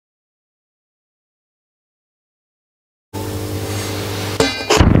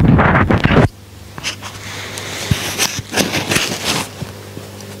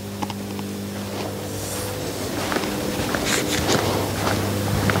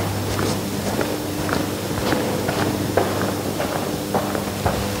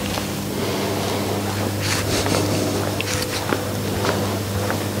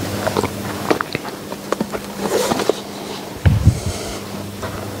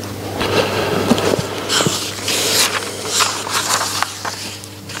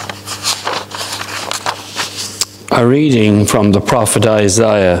A reading from the prophet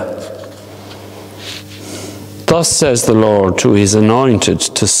Isaiah. Thus says the Lord to his anointed,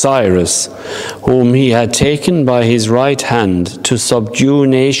 to Cyrus, whom he had taken by his right hand to subdue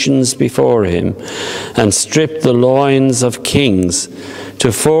nations before him, and strip the loins of kings,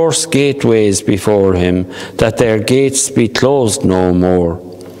 to force gateways before him, that their gates be closed no more.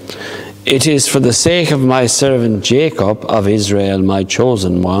 It is for the sake of my servant Jacob, of Israel, my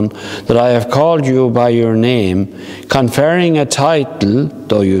chosen one, that I have called you by your name, conferring a title,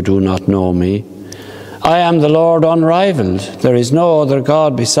 though you do not know me. I am the Lord unrivaled. There is no other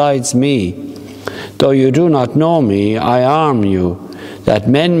God besides me. Though you do not know me, I arm you, that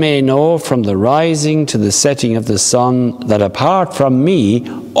men may know from the rising to the setting of the sun, that apart from me,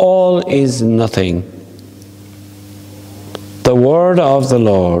 all is nothing. The word of the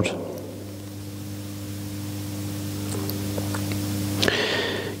Lord.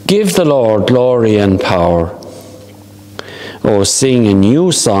 Give the Lord glory and power. Oh, sing a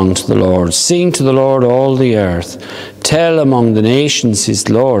new song to the Lord. Sing to the Lord all the earth. Tell among the nations his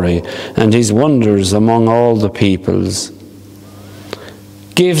glory and his wonders among all the peoples.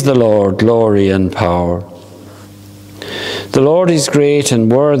 Give the Lord glory and power. The Lord is great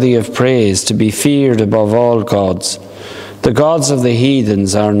and worthy of praise, to be feared above all gods. The gods of the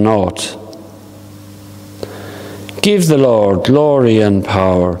heathens are naught. Give the Lord glory and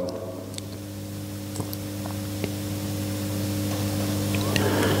power.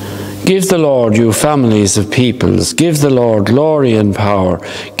 Give the Lord, you families of peoples. Give the Lord glory and power.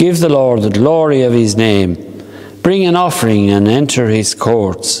 Give the Lord the glory of his name. Bring an offering and enter his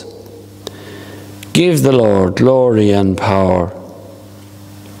courts. Give the Lord glory and power.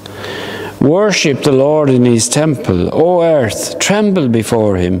 Worship the Lord in his temple. O earth, tremble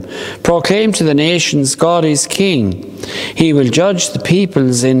before him. Proclaim to the nations, God is king. He will judge the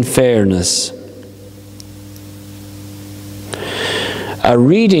peoples in fairness. A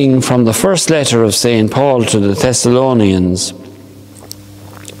reading from the first letter of St. Paul to the Thessalonians.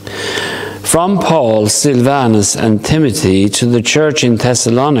 From Paul, Silvanus, and Timothy, to the church in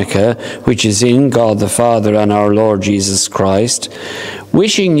Thessalonica, which is in God the Father and our Lord Jesus Christ,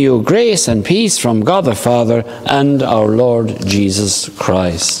 wishing you grace and peace from God the Father and our Lord Jesus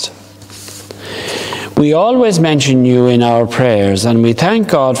Christ. We always mention you in our prayers, and we thank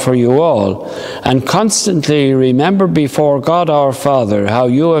God for you all, and constantly remember before God our Father how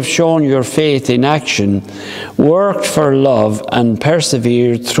you have shown your faith in action, worked for love, and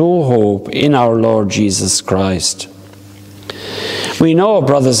persevered through hope in our Lord Jesus Christ. We know,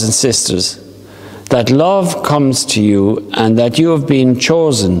 brothers and sisters, that love comes to you and that you have been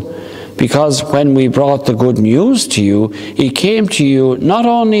chosen, because when we brought the good news to you, it came to you not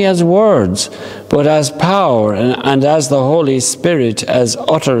only as words, but as power, and as the Holy Spirit as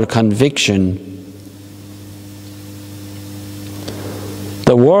utter conviction.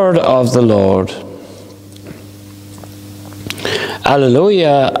 The word of the Lord.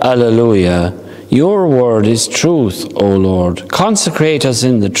 Alleluia, alleluia. Your word is truth, O Lord. Consecrate us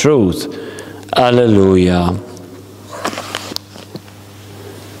in the truth. Alleluia.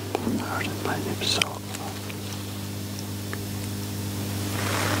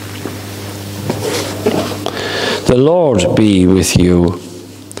 The Lord be with you.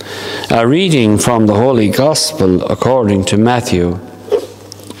 A reading from the Holy Gospel according to Matthew.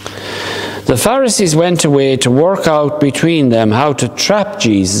 The Pharisees went away to work out between them how to trap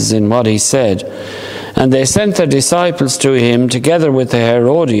Jesus in what he said. And they sent their disciples to him together with the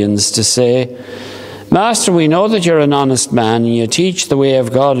Herodians to say, Master, we know that you're an honest man, and you teach the way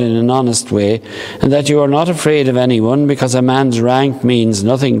of God in an honest way, and that you are not afraid of anyone, because a man's rank means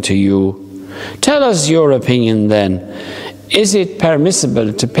nothing to you. Tell us your opinion then. Is it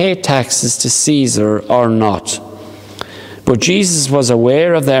permissible to pay taxes to Caesar or not? But Jesus was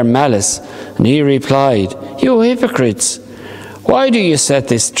aware of their malice, and he replied, You hypocrites, why do you set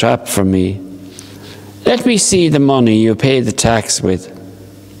this trap for me? Let me see the money you pay the tax with.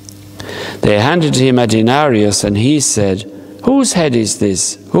 They handed him a denarius, and he said, Whose head is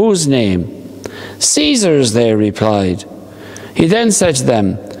this? Whose name? Caesar's, they replied. He then said to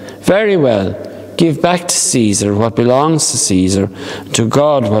them, Very well, give back to Caesar what belongs to Caesar, to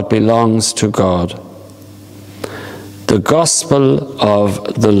God what belongs to God. The Gospel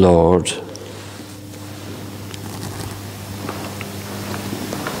of the Lord.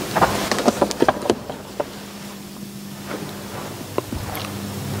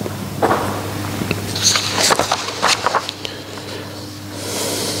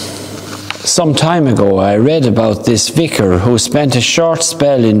 Some time ago, I read about this vicar who spent a short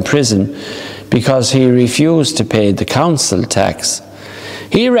spell in prison because he refused to pay the council tax.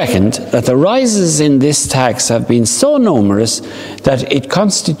 He reckoned that the rises in this tax have been so numerous that it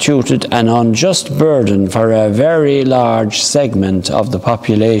constituted an unjust burden for a very large segment of the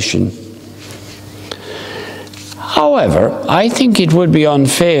population. However, I think it would be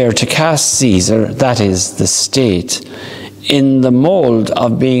unfair to cast Caesar, that is, the state, in the mold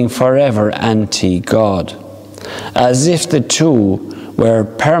of being forever anti-God, as if the two were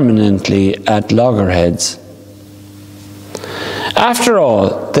permanently at loggerheads. After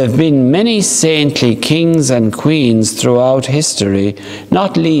all, there have been many saintly kings and queens throughout history,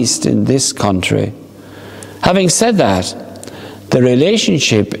 not least in this country. Having said that, the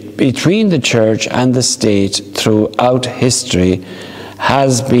relationship between the church and the state throughout history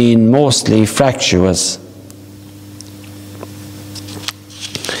has been mostly fractious.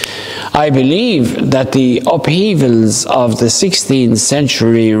 I believe that the upheavals of the 16th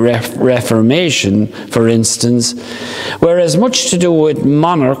century Reformation, for instance, were as much to do with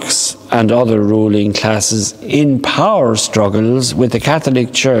monarchs and other ruling classes in power struggles with the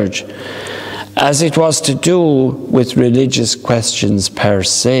Catholic Church as it was to do with religious questions per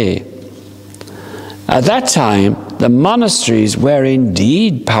se. At that time, the monasteries were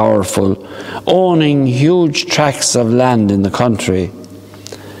indeed powerful, owning huge tracts of land in the country.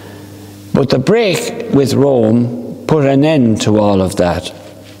 But the break with Rome put an end to all of that.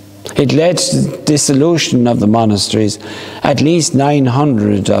 It led to the dissolution of the monasteries, at least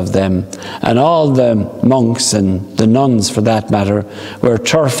 900 of them, and all the monks and the nuns, for that matter, were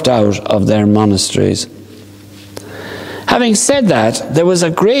turfed out of their monasteries. Having said that, there was a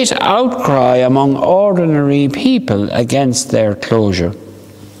great outcry among ordinary people against their closure.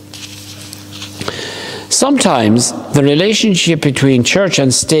 Sometimes the relationship between church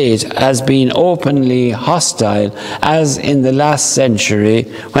and state has been openly hostile, as in the last century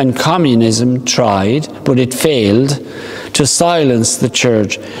when communism tried, but it failed, to silence the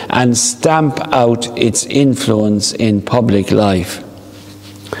church and stamp out its influence in public life.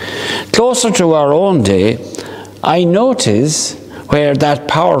 Closer to our own day, I notice where that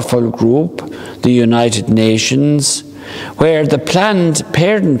powerful group, the United Nations, where the Planned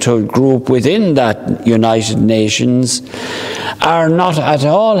Parenthood group within that United Nations are not at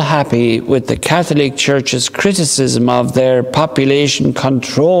all happy with the Catholic Church's criticism of their population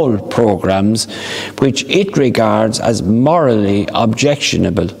control programs, which it regards as morally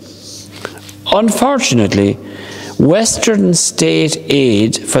objectionable. Unfortunately, Western state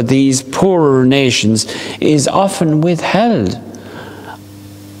aid for these poorer nations is often withheld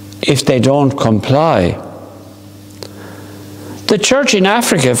if they don't comply. The church in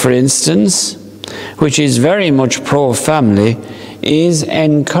Africa, for instance, which is very much pro-family, is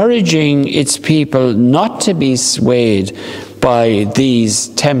encouraging its people not to be swayed by these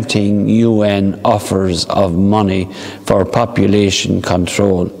tempting UN offers of money for population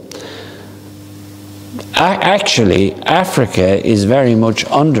control. Actually, Africa is very much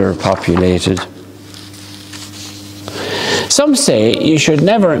underpopulated. Some say you should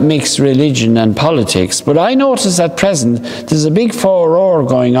never mix religion and politics, but I notice at present there's a big furore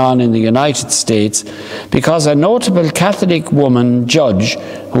going on in the United States because a notable Catholic woman judge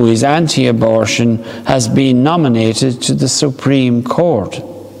who is anti-abortion has been nominated to the Supreme Court.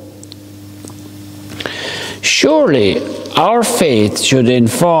 Surely our faith should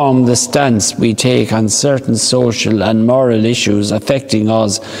inform the stance we take on certain social and moral issues affecting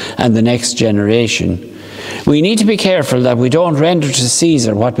us and the next generation. We need to be careful that we don't render to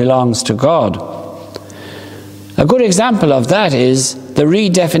Caesar what belongs to God. A good example of that is the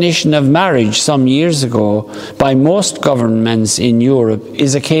redefinition of marriage some years ago by most governments in Europe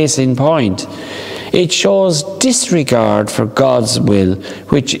is a case in point. It shows disregard for God's will,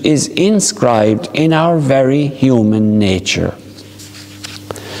 which is inscribed in our very human nature.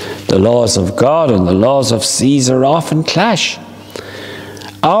 The laws of God and the laws of Caesar often clash.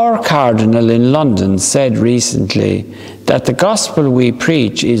 Our cardinal in London said recently that the gospel we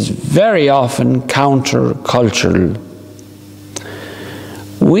preach is very often counter-cultural.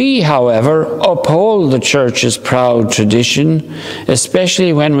 We, however, uphold the Church's proud tradition,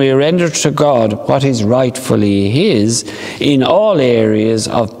 especially when we render to God what is rightfully His in all areas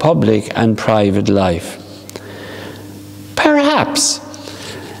of public and private life. Perhaps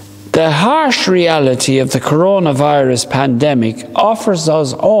the harsh reality of the coronavirus pandemic offers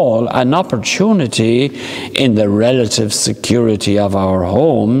us all an opportunity in the relative security of our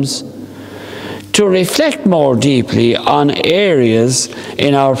homes to reflect more deeply on areas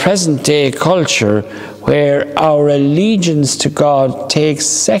in our present-day culture where our allegiance to God takes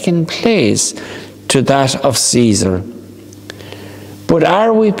second place to that of Caesar. But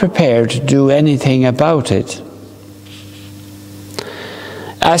are we prepared to do anything about it?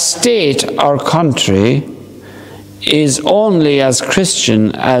 a state or country is only as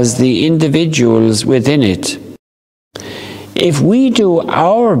Christian as the individuals within it. If we do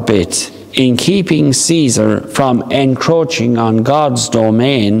our bit in keeping Caesar from encroaching on God's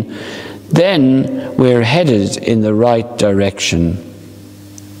domain, then we're headed in the right direction.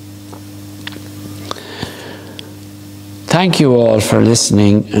 Thank you all for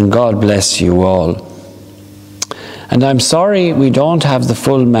listening, and God bless you all. And I'm sorry we don't have the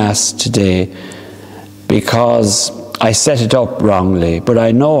full Mass today because I set it up wrongly, but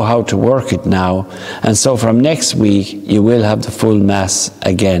I know how to work it now, and so from next week you will have the full Mass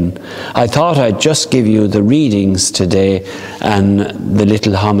again. I thought I'd just give you the readings today and the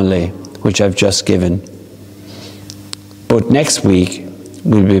little homily which I've just given. But next week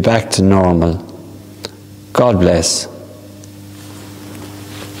we'll be back to normal. God bless.